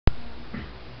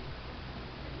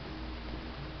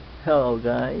Hello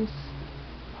guys,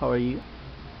 how are you?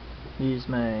 This is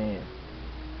my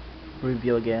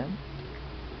review again,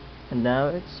 and now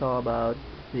it's all about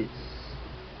this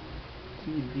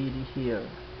DVD here.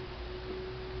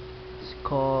 It's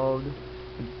called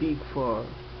the Big Four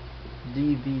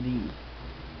DVD,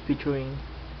 featuring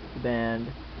the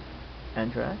band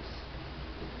Anthrax,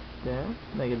 then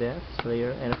Megadeth,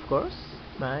 Slayer, and of course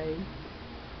my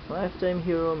lifetime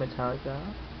hero Metallica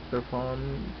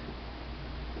performing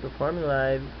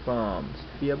live from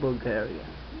Sofia, Bulgaria,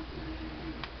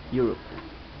 Europe.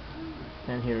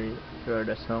 And here are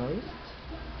the song lists.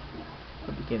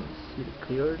 Hope you can see it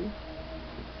clearly.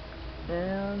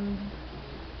 And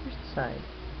here's the side.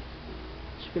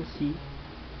 As you can see,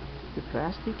 the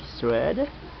plastic is red.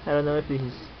 I don't know if this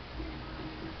is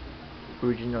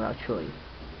original actually,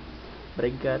 but I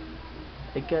got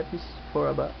this for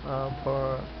about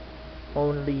for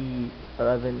only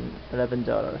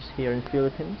 $11 here in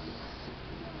Philippines.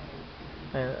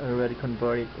 I already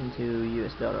converted into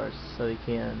US dollars, so you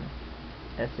can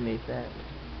estimate that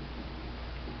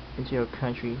into your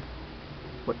country,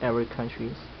 whatever country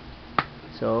is.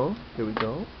 So here we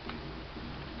go.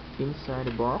 Inside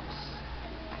the box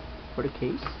for the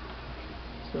case.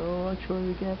 So actually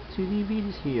we got two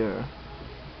DVDs here.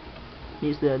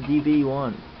 Here's the DVD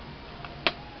one.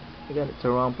 I got it the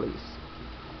wrong place.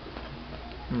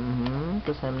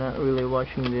 Because I'm not really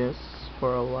watching this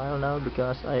for a while now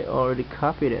because I already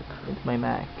copied it into my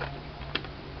Mac.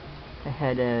 I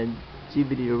had a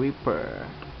DVD Reaper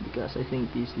because I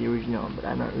think this is the original, but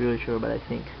I'm not really sure, but I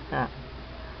think.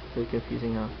 So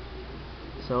confusing now.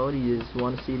 So this is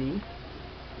one CD.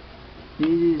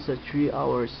 This is a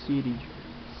 3-hour CD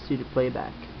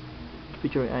playback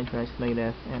featuring Anthrax,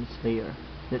 Megadeth, and Slayer.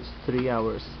 That's 3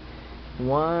 hours.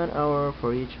 1 hour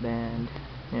for each band.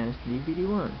 And it's DVD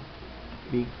 1,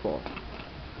 Big Four.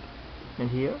 And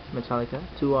here, Metallica,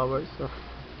 2 hours of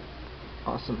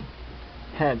awesome,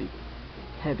 heavy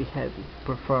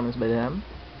performance by them.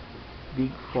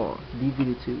 Big Four,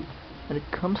 DVD 2. And it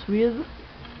comes with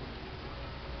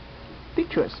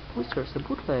pictures, posters, a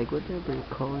bootleg, whatever it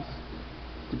calls.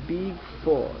 The Big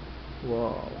Four.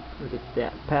 Wow, look at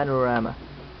that panorama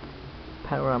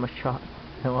shot.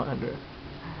 No wonder.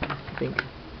 I think.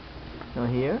 Now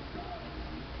here,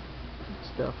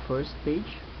 it's the first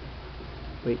page.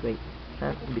 Wait,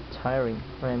 that's a bit tiring.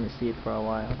 Let me see it for a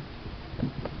while.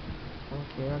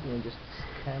 Okay, I'm gonna just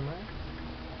camera.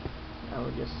 I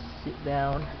will just sit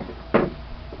down.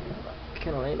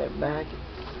 Can lay my back.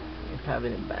 I'm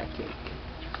having a backache.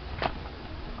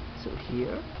 So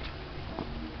here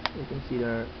you can see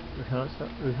the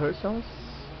rehearsals.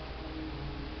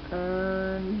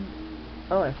 And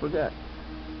oh, I forgot.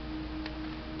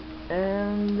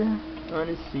 And on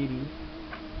the CD,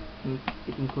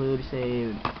 it includes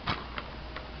a,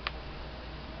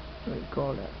 what do you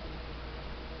call that?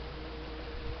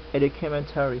 A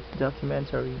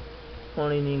documentary,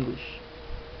 only in English,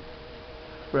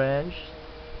 French,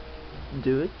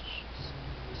 Dutch,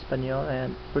 Spanish,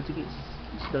 and Portuguese.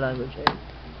 It's the language.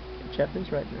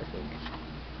 Japanese right there, I think.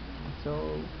 So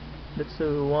that's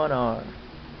a 1 hour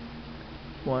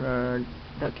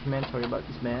documentary about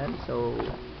this band. So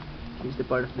here's the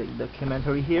part of the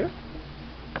documentary here.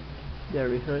 They're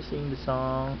rehearsing the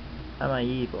song Am I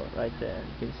Evil right there.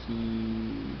 You can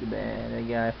see the band, a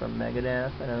guy from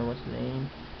Megadeth, I don't know what's the name,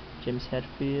 James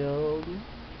Hetfield,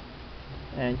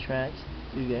 Anthrax,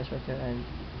 2 guys right there, and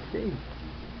Dave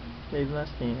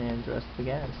Mustaine, and the rest of the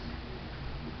guys.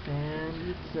 And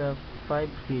it's 5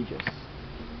 pages.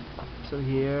 So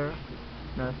here,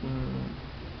 nothing.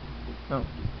 Oh,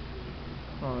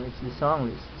 it's the song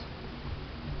list.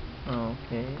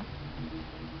 Okay.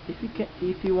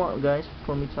 If you want guys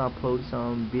for me to upload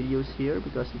some videos here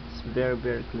because it's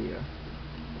very clear,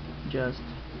 just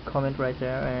comment right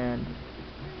there and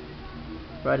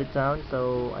write it down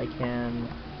so I can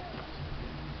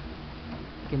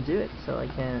do it. So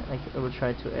I will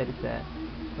try to edit that.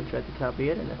 I'll try to copy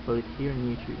it and upload it here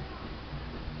in YouTube.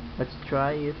 Let's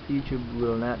try if YouTube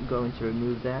will not going to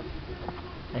remove that.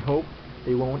 I hope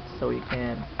they won't, so you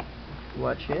can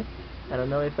watch it. I don't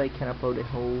know if I can upload the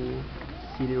whole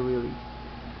CD really.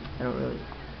 I don't really.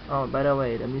 Oh, by the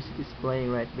way, the music is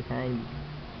playing right behind me.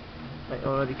 I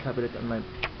already covered it on my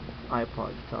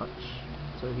iPod Touch.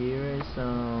 So here is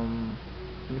some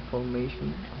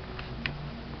information.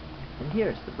 And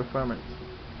here's the performance.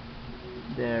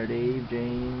 There, Dave,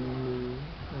 James,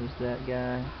 who's that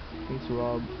guy? I think it's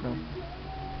Rob. No,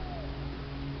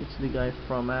 it's the guy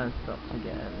from Anthrax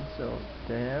again. So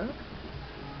there,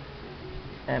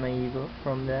 Am I Evil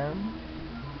from them,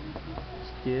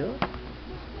 still,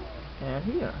 and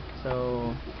here.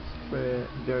 So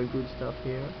very good stuff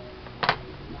here.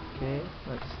 Okay,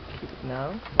 let's keep it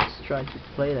now. Let's try to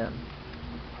play them.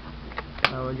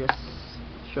 I will just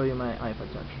show you my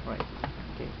iPod Touch, right?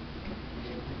 Okay.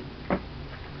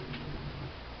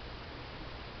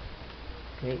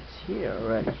 Okay, it's here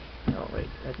already. Oh wait,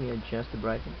 let me adjust the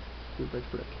brightness. Too bright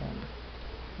for the camera.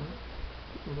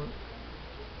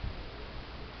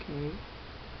 Okay.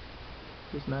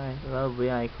 Here's my lovely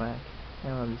eye crack.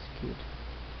 I love this kid.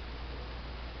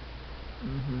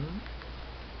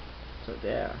 So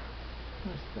there.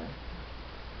 What's that?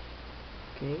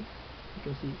 Okay, you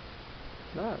can see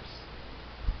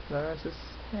Lars's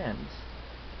hands.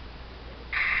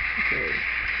 Okay.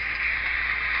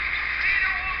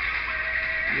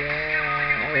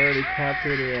 Yeah, I already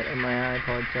captured it on my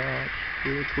iPod Touch.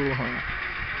 Really cool, huh?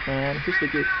 And here's the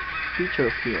good feature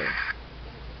of here.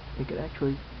 You can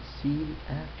actually see the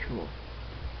actual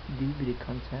DVD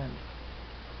content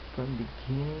from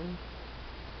beginning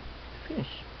to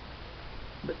finish.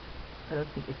 But I don't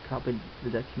think it copied the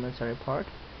documentary part.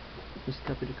 It just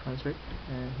copied the concert.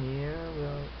 And here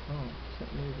we'll... oh, it's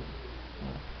not moving.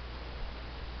 Oh.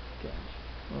 Gosh.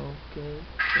 Okay.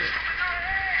 So,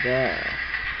 there.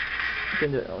 You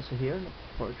can do it also here in the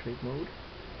portrait mode.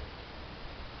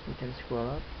 You can scroll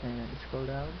up and scroll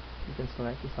down. You can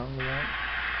select the song you want.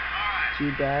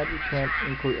 Too bad you can't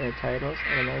include titles.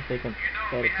 I don't know if they can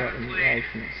edit that in the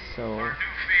iTunes. So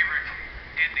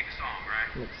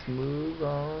let's move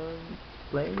on.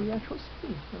 Play the actual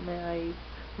screen from my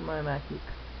MacBook,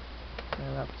 my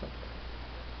laptop.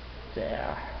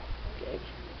 There. Okay.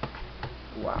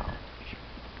 Wow.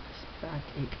 This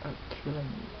backache are killing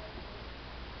me.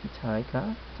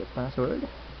 Metallica, the password.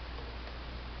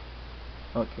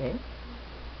 Okay.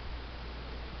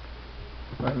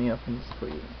 Let me open this for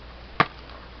you.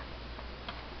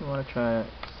 You want to try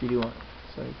CD1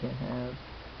 so you can have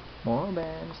more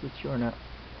bands that you're not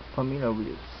familiar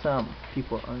with. Some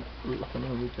people are not really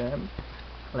familiar with them,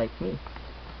 like me.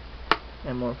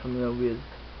 I'm more familiar with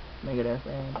Megadeth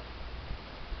and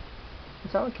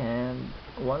Metallica, and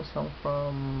one song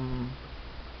from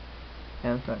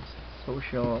Anthrax,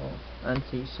 Social,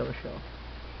 Anti-Social,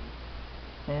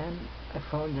 and I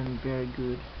found them very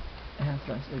good.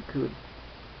 Anthrax are good.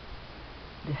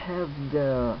 They have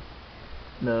the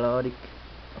melodic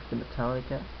of the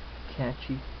Metallica,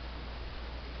 catchy,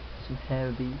 some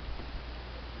heavy,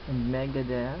 and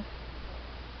Megadeth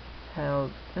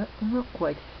have not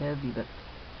quite heavy, but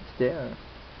it's there.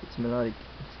 It's melodic.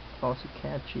 It's also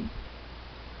catchy.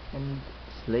 And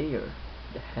Slayer,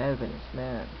 the heaviness,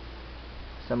 man.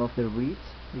 Some of the riffs,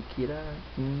 the guitar,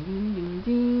 ding ding ding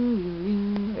ding ding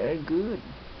ding, very good.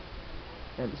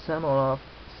 And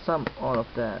all of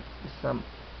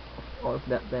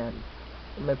that band,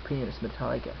 in my opinion, is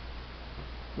Metallica.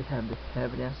 They have the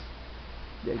heaviness,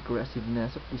 the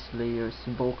aggressiveness of the Slayer's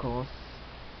vocals,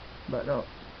 but not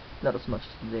as much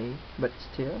as today, but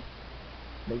still,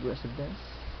 the aggressiveness,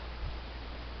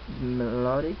 the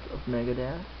melodic of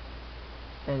Megadeth,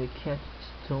 and the catchy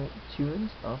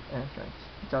tunes of Anthrax.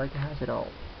 Metallica has it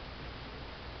all.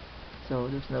 So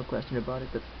there's no question about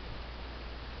it that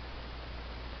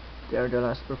they are the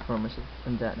last performers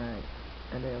on that night,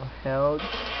 and they held.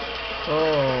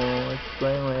 Oh, it's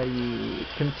playing already. It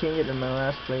continued on my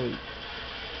last play.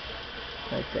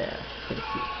 Right there, you can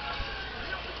see.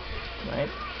 Right?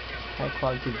 High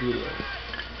quality video.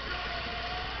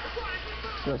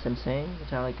 So as I'm saying,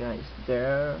 Metallica is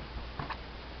their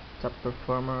top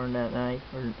performer on that night,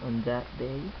 or on that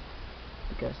day,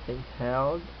 because they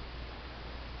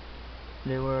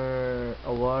were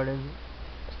awarded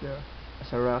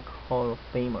as a Rock Hall of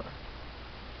Famer.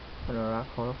 And a Rock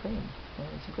Hall of Fame. And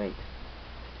it's a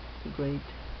great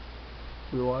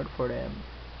reward for them.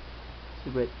 It's a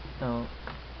great,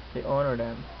 they honor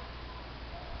them.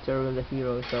 They're really the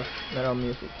heroes of metal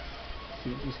music.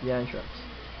 See, this is the Anthrax.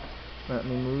 Let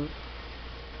me move.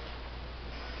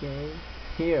 Okay,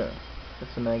 here,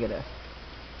 that's a Megadeth.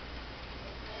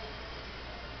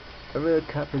 I really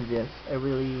copied this. I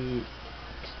really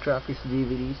extract this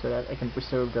DVD so that I can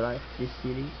preserve the life of this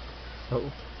CD.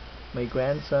 So, my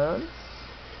grandson,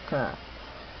 can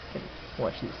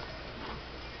watch this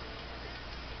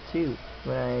too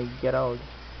when I get old.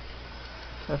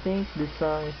 I think this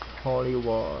song is Holy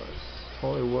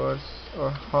Wars or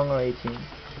Hunger 18.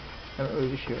 I'm not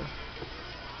really sure.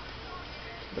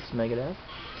 That's Megadeth.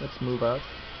 Let's move out.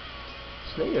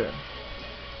 Slayer.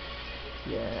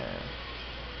 Yeah.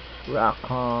 Rock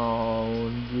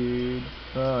on, dude.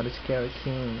 Oh, this Kerry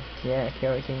King. Yeah,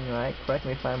 Kerry King, right? Correct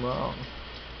me if I'm wrong.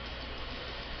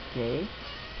 Okay.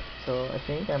 So I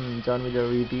think I'm done with the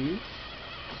review.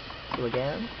 So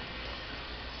again,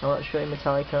 I'm not showing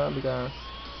Metallica because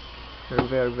they're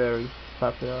very very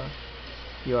popular.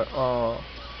 You are all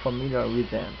familiar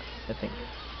with them, I think.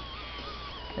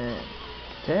 And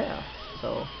yeah,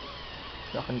 so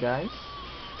welcome guys.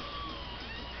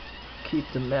 Keep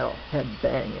the metal head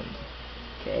banging.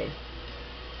 Okay.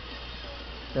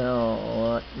 So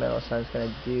what metal sound's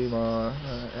gonna do more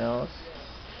else?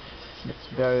 This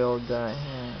very old guy.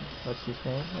 What's his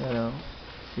name? I don't know.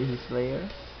 This is Slayer.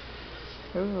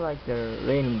 I really like the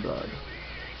Raining Blood.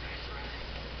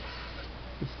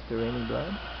 This is the Raining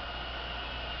Blood.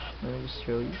 Let me just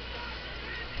show you.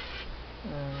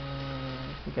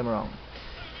 I think I'm wrong.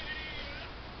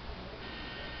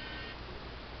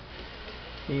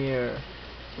 Here,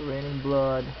 Raining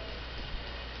Blood.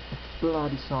 A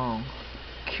bloody song.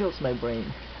 Kills my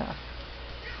brain.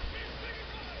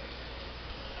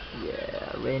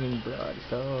 Yeah, Raining Blood.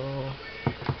 So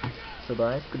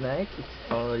guys, good night.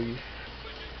 It's already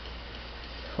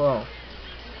well.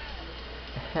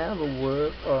 I have a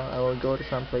work, or I will go to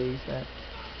some place at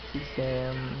 6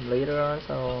 a.m. later on.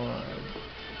 So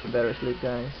I better sleep,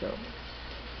 guys. So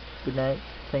good night.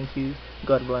 Thank you.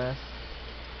 God bless.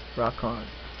 Rock on.